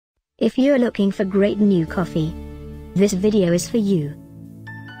If you're looking for great new coffee, this video is for you.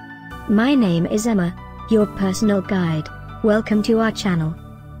 My name is Emma, your personal guide. Welcome to our channel.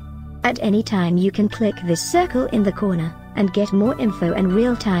 At any time you can click this circle in the corner, and get more info and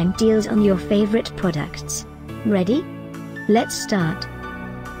real-time deals on your favorite products. Ready? Let's start.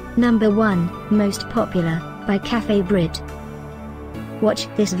 Number 1, Most Popular, by Cafe Britt.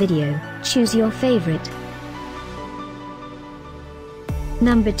 Watch this video, choose your favorite.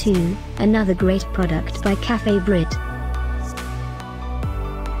 Number 2, another great product by Cafe Britt.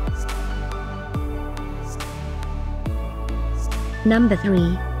 Number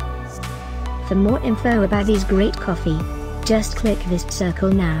 3. For more info about these great coffee, just click this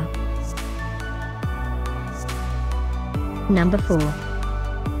circle now. Number 4.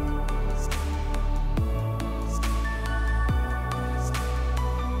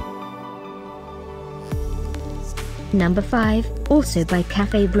 Number 5, also by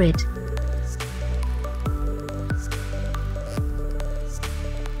Cafe Britt.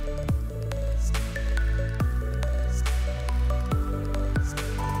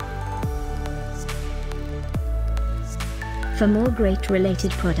 For more great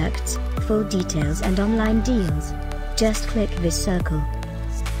related products, full details and online deals, just click this circle.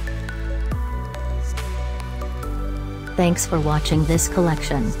 Thanks for watching this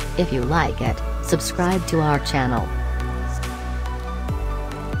collection. If you like it, subscribe to our channel.